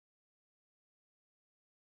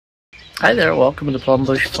Hi there, welcome to the Plum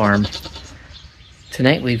Bush Farm.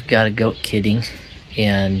 Tonight we've got a goat kidding,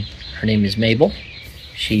 and her name is Mabel.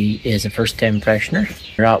 She is a first-time freshener.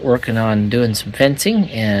 We're out working on doing some fencing,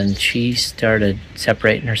 and she started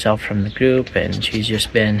separating herself from the group, and she's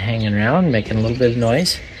just been hanging around, making a little bit of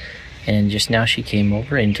noise. And just now she came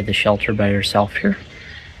over into the shelter by herself here.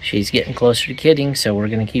 She's getting closer to kidding, so we're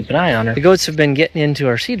going to keep an eye on her. The goats have been getting into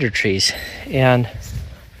our cedar trees, and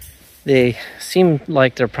they seem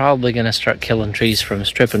like they're probably going to start killing trees from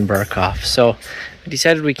stripping bark off. So we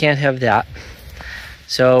decided we can't have that.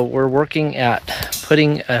 So we're working at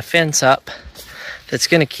putting a fence up that's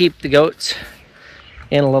going to keep the goats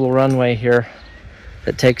in a little runway here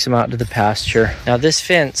that takes them out to the pasture. Now this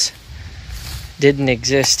fence didn't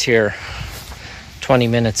exist here 20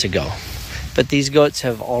 minutes ago, but these goats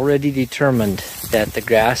have already determined that the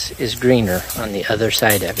grass is greener on the other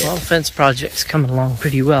side of it. Well, the fence project's coming along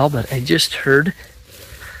pretty well, but I just heard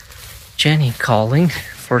Jenny calling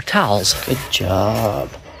for towels. Good job.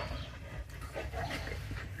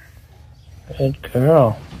 Good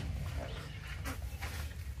girl.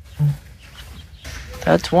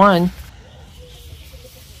 That's one.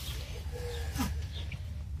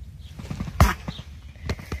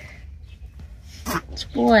 It's a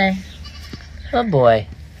boy. Good boy.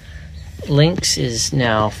 Lynx is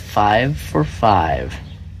now 5 for 5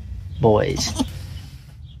 boys.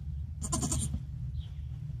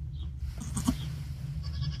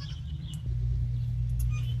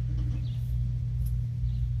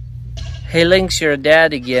 Hey Lynx, you're a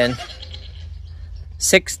dad again.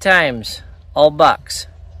 6 times, all bucks.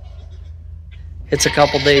 It's a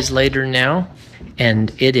couple days later now,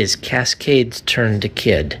 and it is Cascade's turn to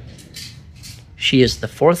kid. She is the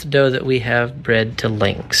 4th doe that we have bred to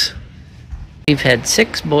Lynx. We've had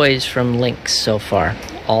 6 boys from Lynx so far.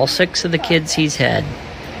 All 6 of the kids he's had.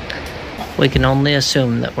 We can only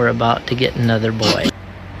assume that we're about to get another boy.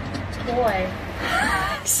 It's a boy.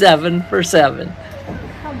 7 for 7.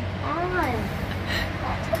 Come on.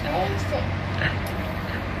 That's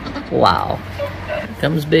amazing. Wow. Here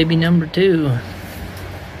comes baby number 2.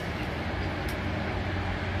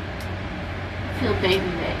 Feel baby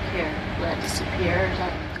back here. Will that disappear or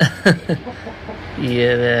something?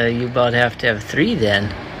 Yeah, you about have to have 3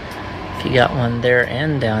 then. If you got one there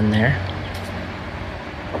and down there.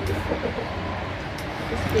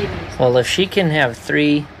 Well, if she can have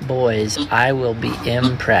 3 boys, I will be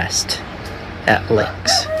impressed at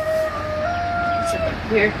Lynx. It's in a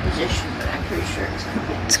weird position, but I'm pretty sure it's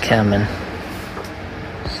coming. It's coming.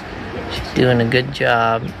 She's doing a good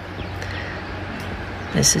job.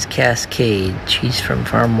 This is Cascade. She's from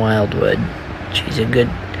Farm Wildwood. She's a good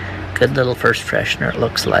little first freshener, it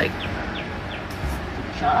looks like.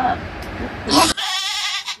 Good job. Yeah,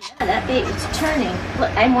 that baby's turning. Look,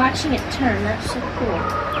 I'm watching it turn. That's so cool.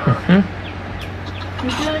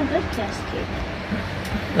 You're doing good, Cascade.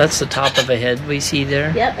 That's the top of a head we see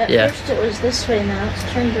there? Yep, at first it was this way, now it's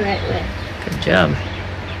turned the right way. Good job.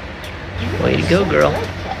 Way to go, girl. Good,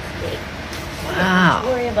 Cascade. Wow.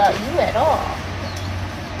 Don't worry about you at all.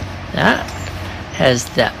 That has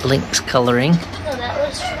that Lynx coloring. No, that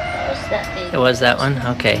was that baby. It was that one?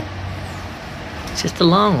 Okay. It's just a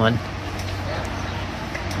long one.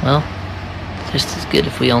 Well, just as good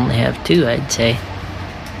if we only have 2, I'd say.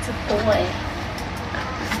 It's a boy.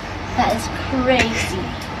 That is crazy.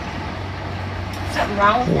 Something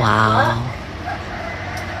wrong with Wow.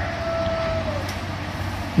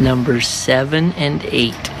 Numbers 7 and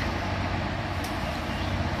 8.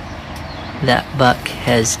 That buck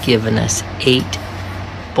has given us 8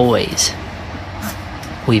 boys.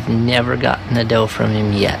 We've never gotten a doe from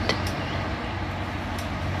him yet.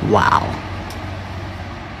 Wow.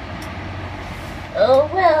 Oh,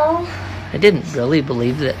 well. I didn't really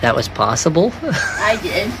believe that that was possible. I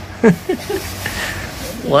did.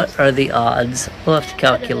 What are the odds? We'll have to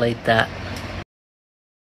calculate that.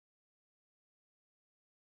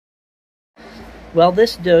 Well,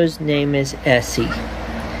 this doe's name is Essie.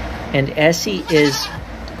 And Essie is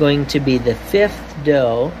going to be the 5th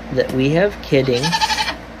doe that we have kidding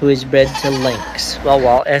who is bred to Lynx. Well,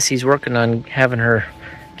 while Essie's working on having her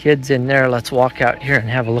kids in there, let's walk out here and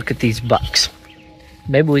have a look at these bucks.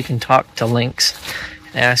 Maybe we can talk to Lynx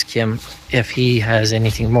and ask him if he has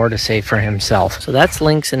anything more to say for himself. So that's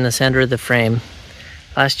Lynx in the center of the frame.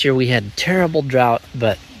 Last year we had terrible drought,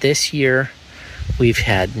 but this year we've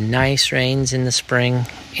had nice rains in the spring,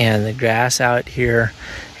 and the grass out here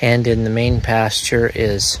and in the main pasture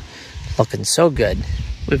is looking so good.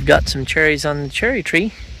 We've got some cherries on the cherry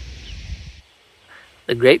tree.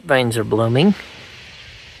 The grapevines are blooming.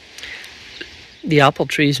 The apple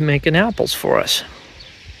tree's making apples for us.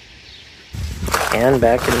 And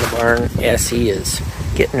back in the barn, Essie is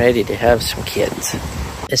getting ready to have some kids.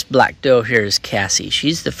 This black doe here is Cassie.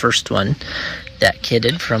 She's the first one that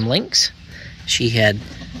kidded from Lynx. She had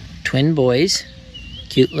twin boys,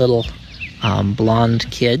 cute little blonde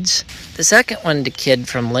kids. The second one to kid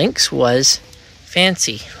from Lynx was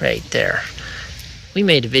Fancy right there. We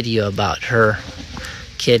made a video about her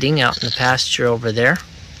kidding out in the pasture over there,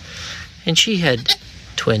 and she had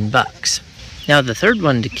twin bucks. Now the third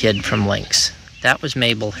one to kid from Lynx, that was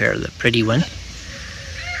Mabel here, the pretty one.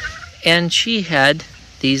 And she had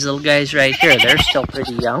these little guys right here. They're still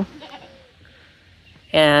pretty young.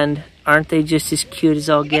 And aren't they just as cute as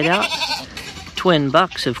all get out? Twin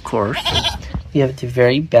bucks, of course. We have the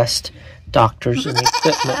very best doctors and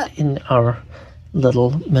equipment in our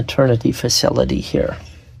little maternity facility here.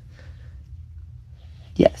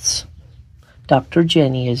 Yes. Dr.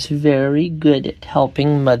 Jenny is very good at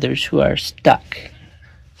helping mothers who are stuck.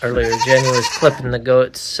 Earlier, Jenny was clipping the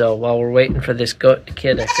goats, so while we're waiting for this goat to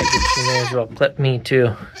kid, I figured she may as well clip me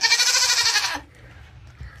too.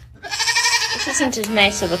 This isn't as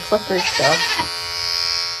nice of a clippers though.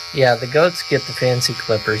 Yeah, the goats get the fancy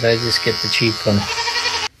clippers. I just get the cheap one.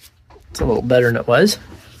 It's a little better than it was.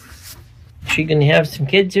 Is she gonna have some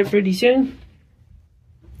kids here pretty soon?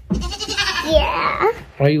 Yeah.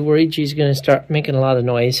 Are you worried she's gonna start making a lot of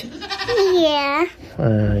noise? Yeah.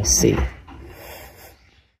 I see.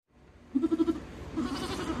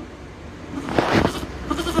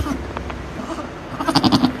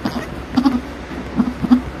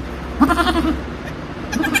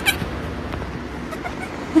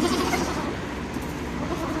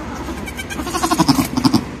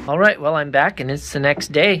 All right, well, I'm back and it's the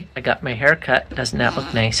next day. I got my hair cut. Doesn't that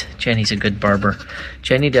look nice? Jenny's a good barber.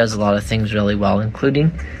 Jenny does a lot of things really well,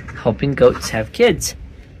 including helping goats have kids.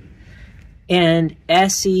 And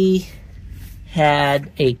Essie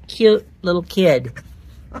had a cute little kid.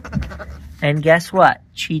 And guess what?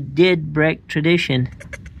 She did break tradition.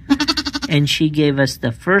 And she gave us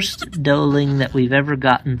the first doeling that we've ever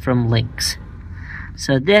gotten from Lynx.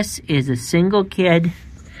 So this is a single kid,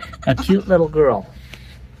 a cute little girl.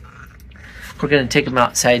 We're going to take them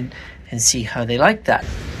outside and see how they like that.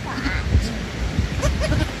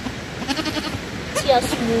 See how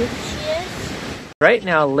smooth she is? Right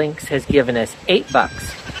now, Lynx has given us 8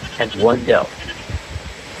 bucks and 1 doe.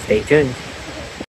 Stay tuned.